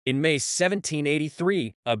In May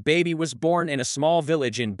 1783, a baby was born in a small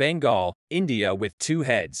village in Bengal, India with two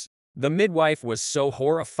heads. The midwife was so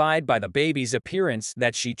horrified by the baby's appearance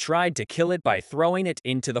that she tried to kill it by throwing it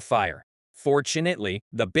into the fire. Fortunately,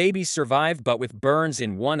 the baby survived but with burns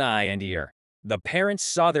in one eye and ear. The parents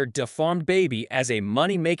saw their deformed baby as a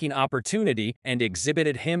money-making opportunity and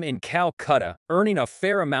exhibited him in Calcutta, earning a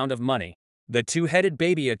fair amount of money. The two-headed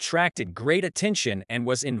baby attracted great attention and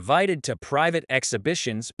was invited to private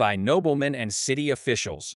exhibitions by noblemen and city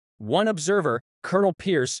officials. One observer, Colonel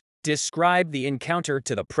Pierce, described the encounter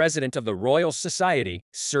to the president of the Royal Society,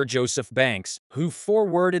 Sir Joseph Banks, who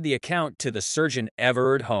forwarded the account to the surgeon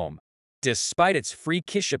Everard Home. Despite its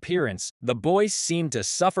freakish appearance, the boy seemed to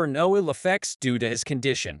suffer no ill effects due to his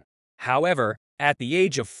condition. However, at the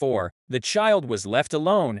age of 4, the child was left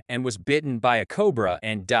alone and was bitten by a cobra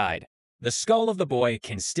and died. The skull of the boy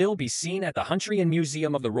can still be seen at the Hunterian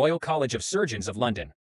Museum of the Royal College of Surgeons of London.